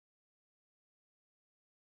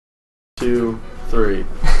2, 3.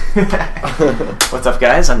 What's up,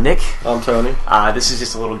 guys? I'm Nick. I'm Tony. This is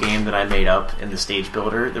just a little game that I made up in the stage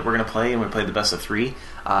builder that we're going to play, and we played the best of 3.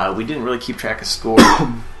 We didn't really keep track of score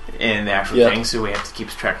in the actual thing, so we have to keep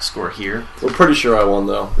track of score here. We're pretty sure I won,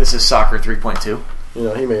 though. This is Soccer 3.2. You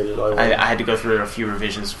know, he made it. I had to go through a few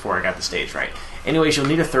revisions before I got the stage right. Anyways, you'll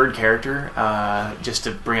need a third character just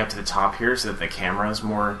to bring up to the top here so that the camera is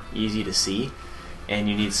more easy to see. And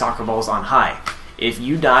you need soccer balls on high. If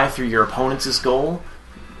you die through your opponent's goal,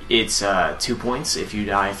 it's 2 points. If you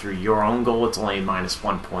die through your own goal, it's only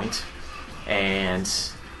 -1 point. And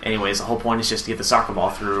anyways, the whole point is just to get the soccer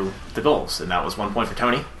ball through the goals. And that was 1 point for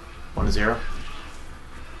Tony. 1-0.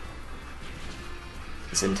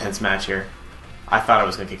 It's an intense match here. I thought I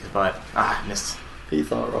was going to kick his butt. I missed. He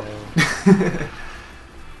thought wrong.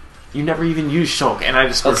 You never even used Shulk, and I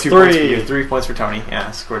just scored That's 2 3. points for you. 3 points for Tony. Yeah,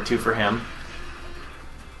 I scored 2 for him.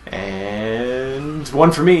 And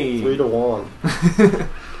 1 for me. 3-1.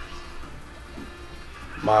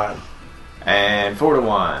 Mine. And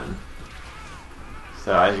 4-1.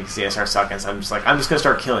 So as you can see, I start sucking. So I'm just going to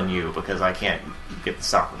start killing you because I can't get the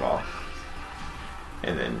soccer ball.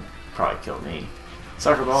 And then probably kill me.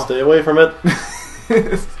 Soccer ball. Stay away from it.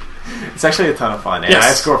 It's actually a ton of fun. And yes.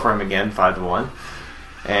 I score for him again, 5-1.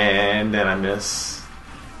 And then I miss.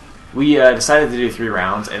 We decided to do 3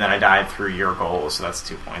 rounds, and then I died through your goal, so that's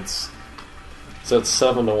 2 points. So it's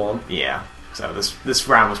 7-1. Yeah. So this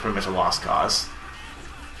round was pretty much a lost cause.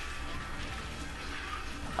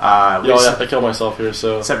 I killed myself here,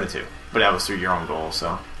 so 7-2, but that was through your own goal,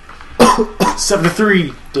 so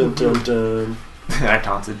 7-3. Dun, dun, dun. I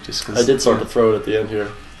taunted just because I did start to throw it at the end here.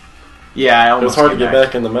 Yeah, I almost. It was hard to get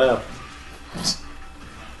back in the map.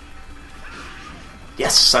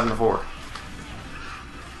 Yes, 7-4.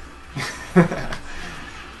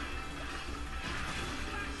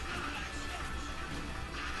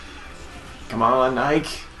 Come on,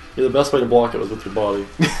 Nike. Yeah, the best way to block it was with your body.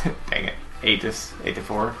 Dang it.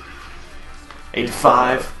 8-4.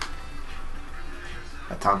 8-5.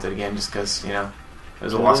 I taunted again just because, it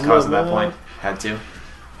was a lost cause at that point. Had to.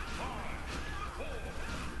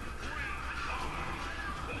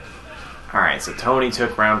 Alright, so Tony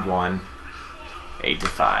took round 1.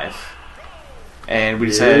 8-5. And we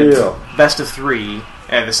decided best of 3.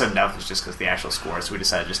 And the sudden death was just because the actual score, so we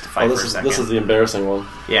decided just to fight for a second. This is the embarrassing one.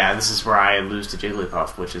 Yeah, this is where I lose to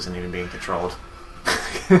Jigglypuff, which isn't even being controlled.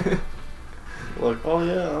 Like, oh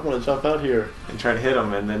yeah, I'm gonna jump out here and try to hit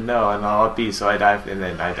him, and then no, and I'll be, so I died, and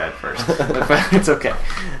then I died first. But it's okay.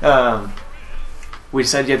 We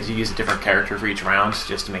decided you had to use a different character for each round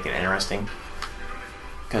just to make it interesting.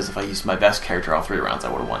 Because if I used my best character all 3 rounds, I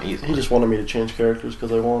would have won easily. He just wanted me to change characters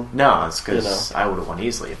because I won. No, it's because I would have won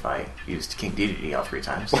easily if I used King Dedede all 3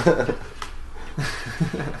 times. I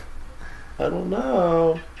don't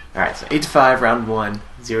know. Alright, so 8-5, round 1,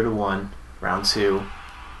 0-1, round 2.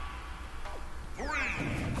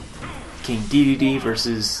 King Dedede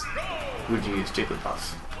versus... Who would you use?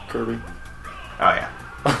 Jigglypuff. Kirby. Oh, yeah.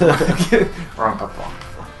 Wrong Puffball.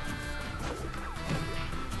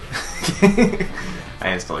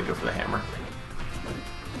 I instantly go for the hammer.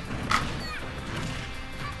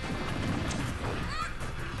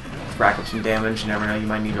 Rack up some damage. You never know, you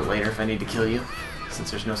might need it later if I need to kill you. Since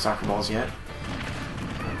there's no soccer balls yet.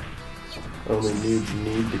 Only need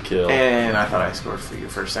to kill. And I thought I scored for you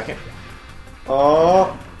for a second.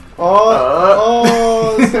 Oh,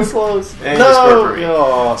 so close. And you scored for me.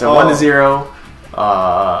 Oh, So 1-0.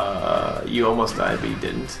 You almost died, but you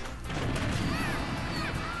didn't.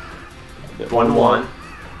 1-1.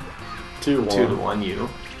 2-1. 2-1 you.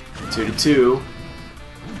 2-2.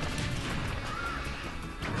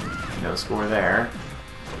 No score there.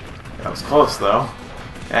 That was close though.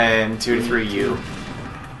 And 2-3 you.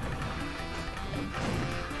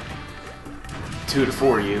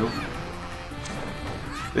 2-4 you.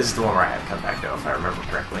 This is the one where I had to come back though, if I remember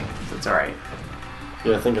correctly. So it's alright.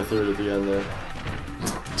 Yeah, I think I threw it at the end there.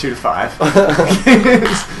 2-5.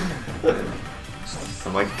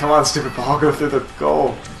 I'm like, come on, stupid ball, go through the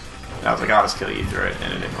goal. And I was like, I'll just kill you through it,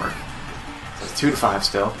 and it didn't work. So it's 2-5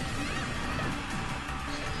 still.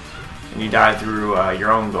 And you died through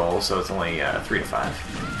your own goal, so it's only 3-5.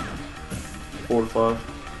 4-5.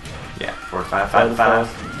 Yeah, 4-5, 5-5.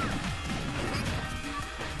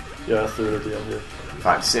 Yeah, I threw it at the end here.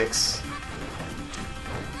 5-6.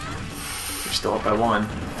 You're still up by 1.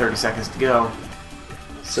 30 seconds to go.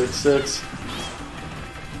 6-6.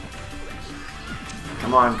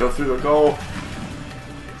 Come on, go through the goal.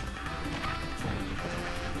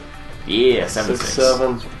 Yeah, 7-6.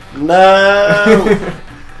 6-7. No!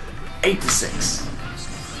 8-6.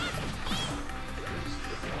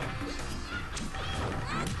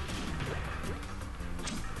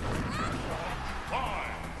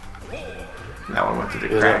 one went through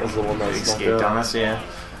the Yeah, crack. that was the one that It snuck escaped out. on us, yeah.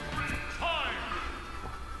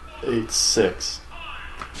 8-6.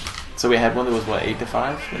 So we had one that was, what,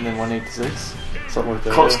 8-5? And then one 8-6? Something like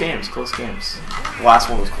that. Close yeah. games, close games. The last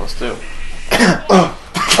one was close, too.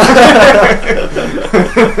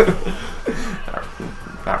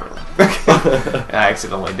 Not really. I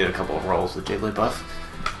accidentally did a couple of rolls with Jigglypuff.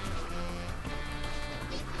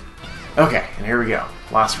 Okay, and here we go.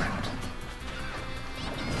 Last round.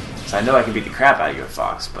 So I know I can beat the crap out of you at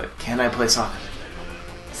Fox, but can I play soccer?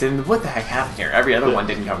 So then what the heck happened here? Every other one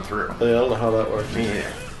didn't come through. Yeah, I don't know how that worked. Me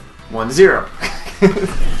neither. 1-0.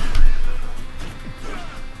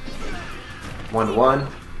 1-1.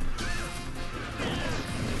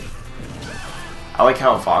 I like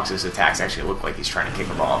how Fox's attacks actually look like he's trying to kick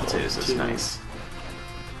a ball too, so it's nice.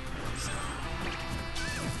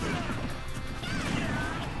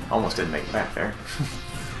 Almost didn't make it back there.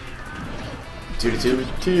 2-2.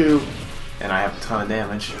 2. And I have a ton of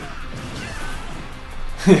damage.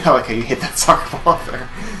 I like how you hit that soccer ball there.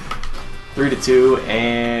 3-2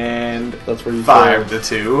 and That's where you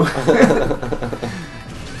 5-2.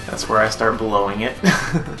 That's where I start blowing it.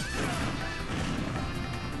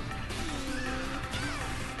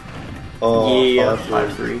 Oh, Yeah,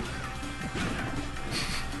 5-3. 5-3.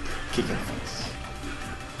 Kick in the face.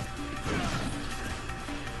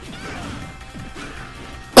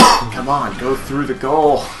 Come on, go through the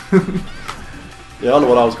goal. Yeah, I don't know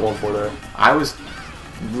what I was going for there. I was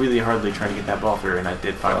really hardly trying to get that ball through, and I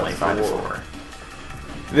did finally 5-4.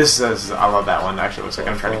 This says, I love that one. Actually, looks like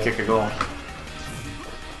I'm trying to kick a goal.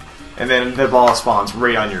 And then the ball spawns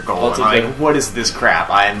right on your goal, That's and I'm okay. like, what is this crap?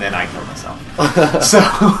 And then I kill myself. So,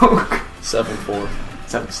 7-4.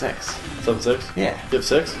 7-6. 7-6? Yeah. You have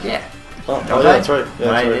 6? Yeah. Oh, Don't yeah, I? that's right. Yeah,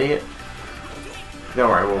 Am I that's an right. idiot? Don't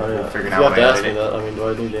worry, we'll, Oh, yeah. we'll figure it You out have when to I ask me edit it. that. I mean, do I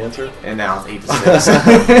need to answer? And now it's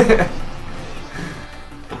 8-6.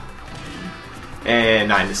 And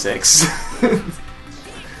 9-6.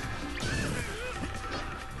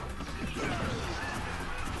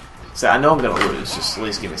 So I know I'm gonna lose. Just at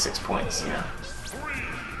least give me 6 points. Yeah.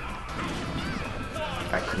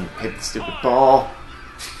 I couldn't hit the stupid ball.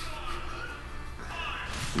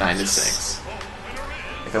 9-6.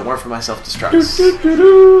 If it weren't for my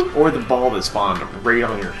self-destructs or the ball that spawned right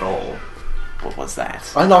on your goal, what was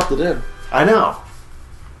that? I knocked it in. I know.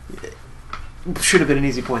 Should have been an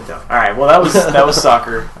easy point though. All right. Well, that was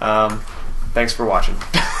soccer. Thanks for watching.